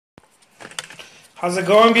How's it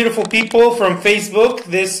going, beautiful people from Facebook?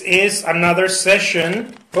 This is another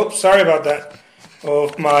session. Oops, sorry about that.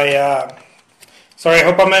 Of my, sorry, I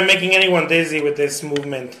hope I'm not making anyone dizzy with this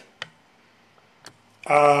movement.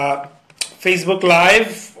 Facebook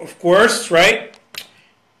Live, of course, right?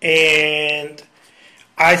 And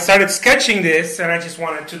I started sketching this, and I just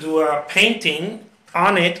wanted to do a painting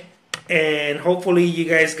on it, and hopefully you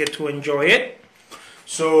guys get to enjoy it.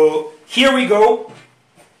 So here we go.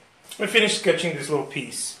 I finished sketching this little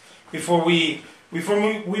piece before we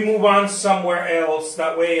move on somewhere else.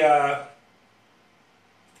 That way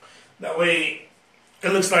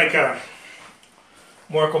it looks like a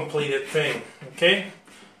more completed thing. Okay.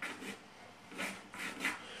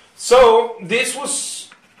 So this was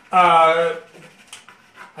I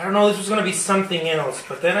don't know. This was gonna be something else,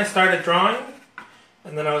 but then I started drawing,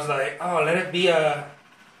 and then I was like, oh, let it be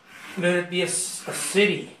a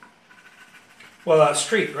city. Well, a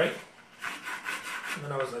street, right? And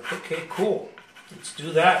then I was like, okay, cool. Let's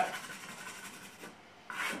do that.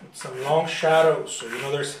 With some long shadows, so you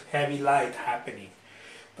know there's heavy light happening.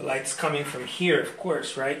 The light's coming from here, of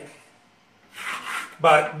course, right?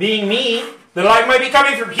 But being me, the light might be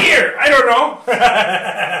coming from here. I don't know.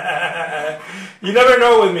 You never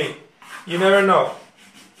know with me. You never know.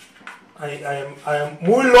 I am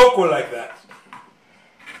muy loco like that.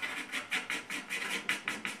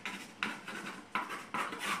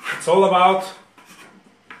 It's all about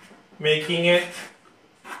making it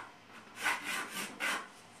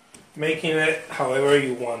however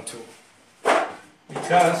you want to,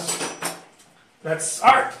 because that's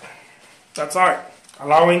art. That's art.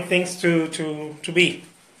 Allowing things to be.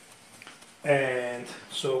 And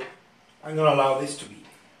so I'm going to allow this to be.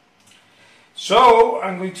 So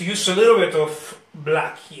I'm going to use a little bit of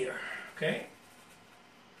black here. Okay.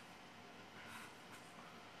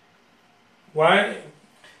 Why?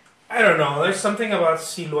 I don't know. There's something about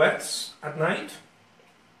silhouettes at night.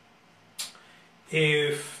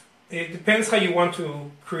 If it depends how you want to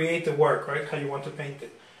create the work, right? How you want to paint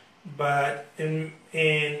it. But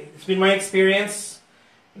it's been my experience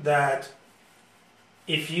that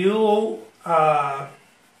if you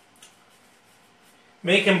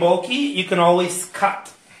make them bulky, you can always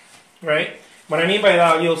cut, right? What I mean by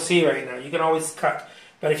that, you'll see right now. You can always cut.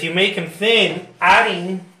 But if you make them thin,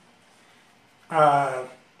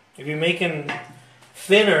 if you're making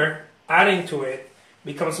thinner, adding to it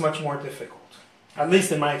becomes much more difficult. At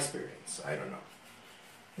least in my experience. I don't know.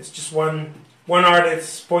 It's just one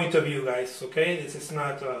artist's point of view, guys. Okay, this is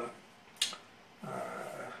not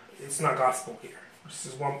it's not gospel here. This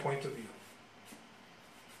is one point of view.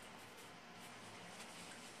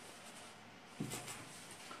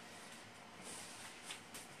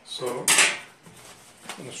 So I'm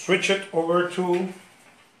going to switch it over to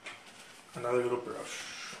another little brush.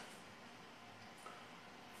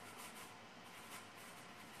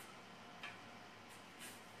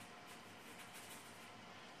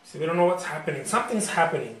 See, we don't know what's happening. Something's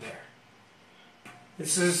happening there.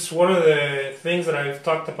 This is one of the things that I've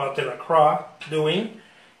talked about Delacroix doing.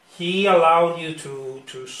 He allowed you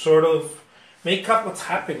to sort of make up what's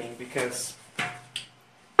happening because,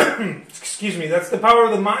 excuse me, that's the power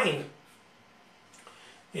of the mind.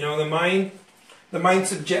 You know, the mind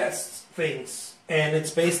suggests things, and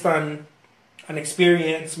it's based on an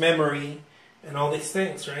experience, memory, and all these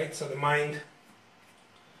things, right? So the mind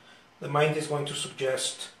is going to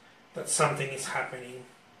suggest that something is happening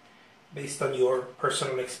based on your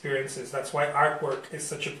personal experiences. That's why artwork is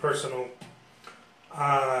such a personal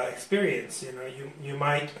experience. You know, you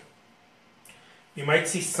might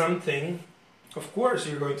see something. Of course,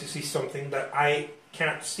 you're going to see something that I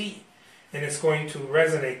can't see, and it's going to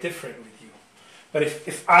resonate different with you. But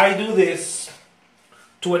if I do this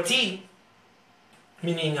to a T,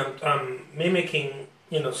 meaning I'm mimicking,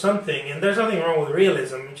 you know, something, and there's nothing wrong with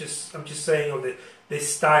realism. I'm just saying of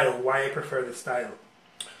this style, why I prefer this style.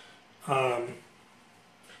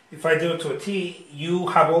 If I do it to a T, you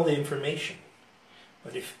have all the information.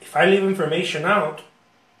 But if I leave information out,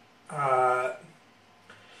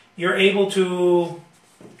 you're able to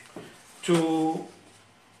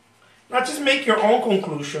not just make your own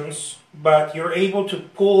conclusions, but you're able to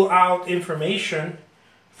pull out information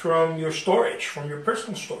from your storage, from your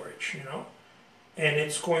personal storage, you know. And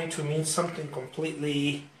it's going to mean something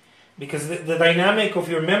completely, because the dynamic of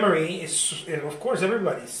your memory is, of course,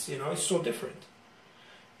 everybody's, you know, it's so different.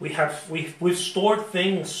 We've stored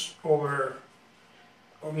things over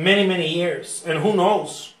many years, and who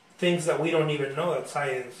knows, things that we don't even know that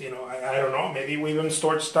science, you know, I don't know, maybe we even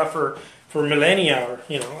stored stuff for millennia, or,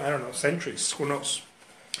 you know, I don't know, centuries, who knows.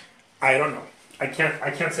 I don't know. I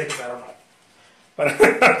can't say because I don't know. But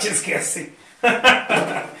I'm just guessing.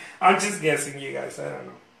 I'm just guessing, you guys. I don't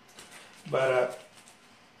know. But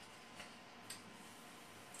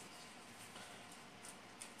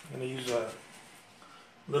I'm going to use a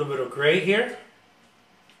little bit of gray here.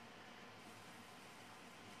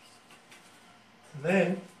 And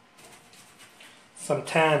then some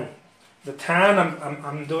tan. The tan,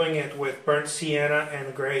 I'm doing it with burnt sienna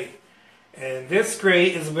and gray. And this gray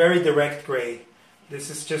is very direct gray.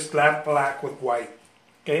 This is just black with white.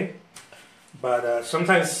 Okay? But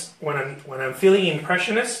sometimes when I'm feeling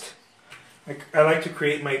impressionist, I like to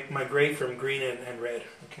create my gray from green and red.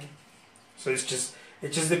 Okay? So it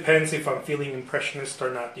just depends if I'm feeling impressionist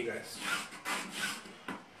or not, you guys.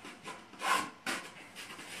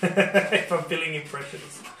 If I'm feeling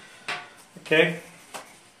impressionist. Okay?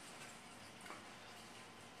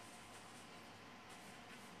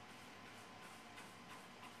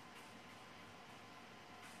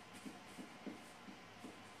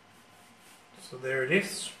 So there it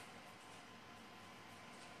is.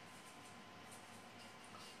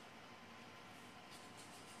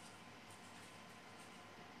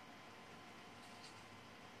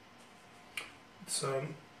 So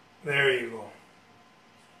there you go.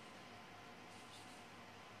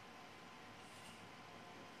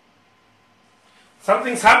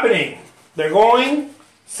 Something's happening. They're going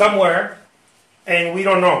somewhere and we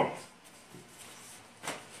don't know.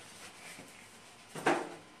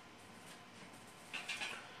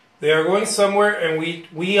 They are going somewhere and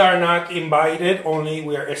we are not invited, only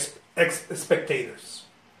we are spectators.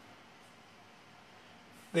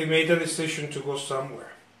 They made the decision to go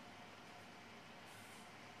somewhere.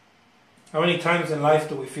 How many times in life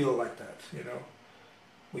do we feel like that, you know?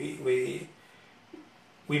 We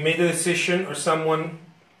made the decision, or someone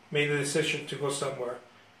made the decision to go somewhere,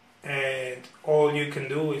 and all you can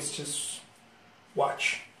do is just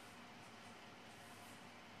watch.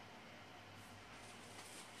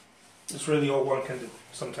 It's really all one can do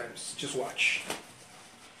sometimes, just watch.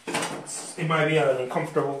 It might be an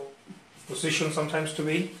uncomfortable position sometimes to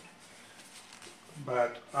be,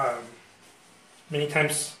 but many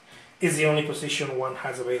times is the only position one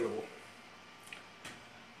has available.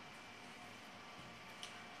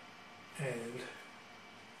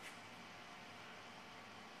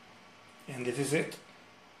 And this is it.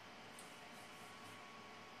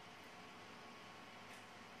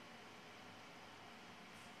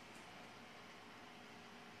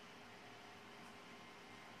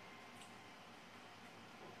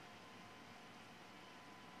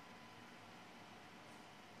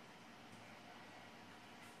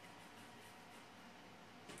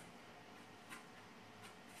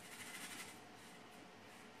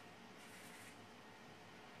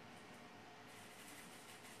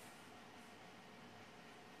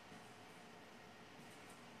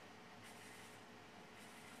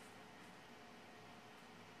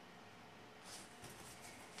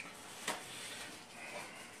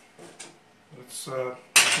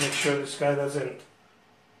 Let's make sure this guy doesn't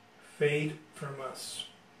fade from us.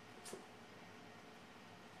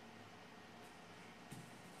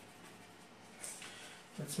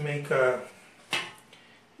 Let's make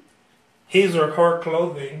his or her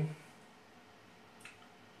clothing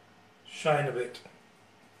shine a bit.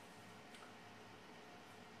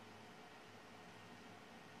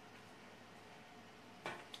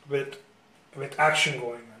 A bit action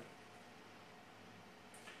going on.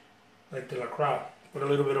 Like the Lacroix, with a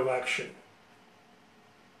little bit of action.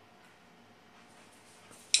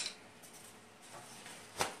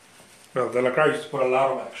 Well, the Lacroix used to put a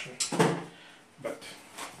lot of action, but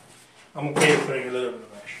I'm okay with putting a little bit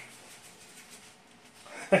of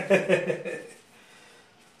action.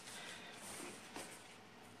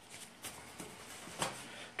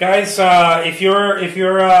 Guys, if you're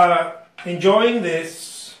enjoying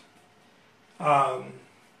this,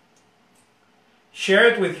 share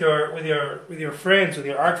it with your friends, with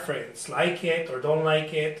your art friends. Like it or don't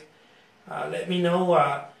like it. Let me know.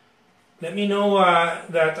 Let me know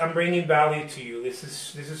that I'm bringing value to you. This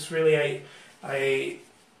is really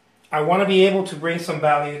I want to be able to bring some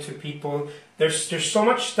value to people. There's so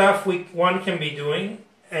much stuff one can be doing,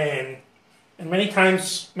 and many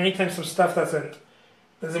times some stuff doesn't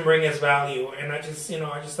bring us value. And I just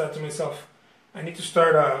thought to myself, I need to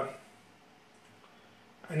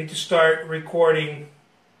start recording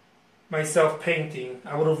myself painting.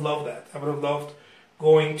 I would have loved that. I would have loved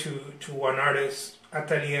going to an artist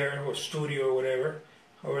atelier or studio or whatever,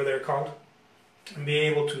 however they're called, and be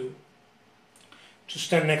able to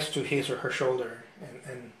stand next to his or her shoulder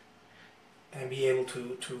and be able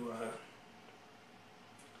to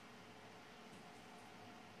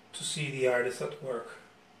see the artist at work.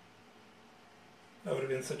 That would have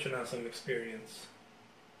been such an awesome experience.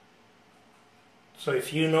 So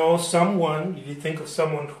if you know someone, if you think of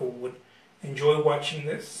someone who would enjoy watching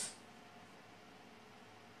this,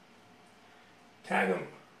 tag him,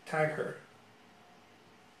 tag her.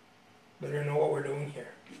 Let her know what we're doing here.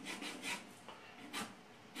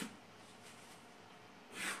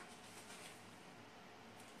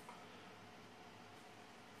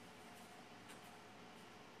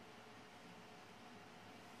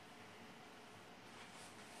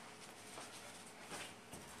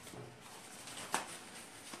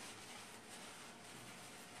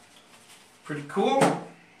 Pretty cool.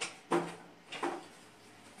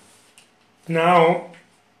 Now,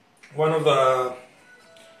 one of the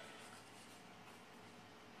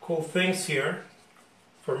cool things here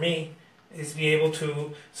for me is be able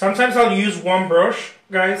to, sometimes I'll use one brush,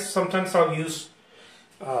 guys, sometimes I'll use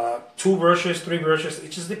 2 brushes, 3 brushes,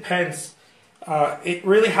 it just depends. It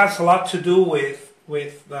really has a lot to do with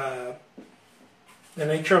the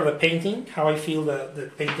nature of the painting, how I feel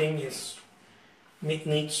the painting needs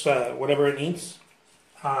whatever it needs.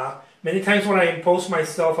 Many times when I impose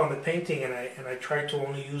myself on the painting and I try to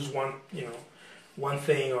only use one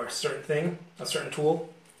thing or a certain tool,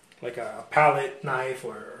 like a palette knife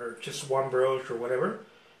or just one brush or whatever.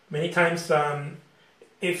 Many times,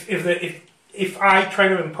 if I try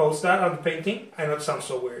to impose that on the painting, I know it sounds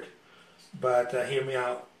so weird, but hear me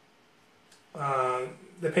out.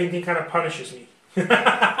 The painting kind of punishes me.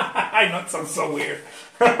 I know it sounds so weird.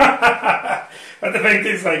 But the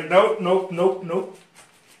painting's like, nope, nope, nope, nope.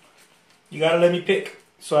 You gotta let me pick.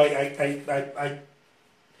 So I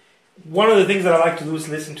one of the things that I like to do is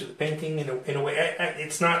listen to the painting in a way.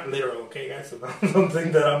 It's not literal, okay, guys? So don't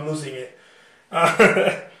think that I'm losing it.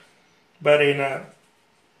 But in a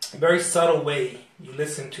very subtle way, you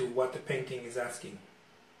listen to what the painting is asking.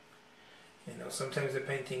 You know, sometimes the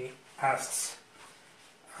painting asks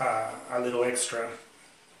a little extra,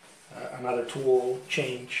 another tool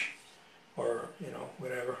change, or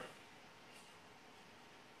whatever.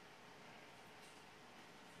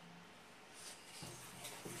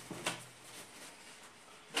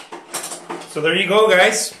 So there you go,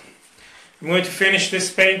 guys. I'm going to finish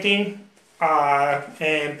this painting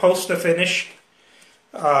and post the finished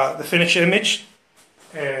image.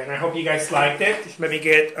 And I hope you guys liked it. Let me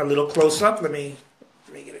get a little close up. Let me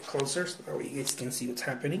get it closer so that you guys can see what's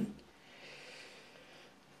happening.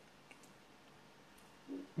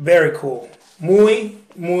 Very cool. Muy,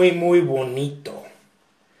 muy, muy bonito.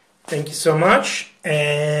 Thank you so much.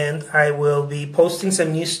 And I will be posting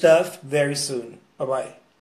some new stuff very soon. Bye-bye.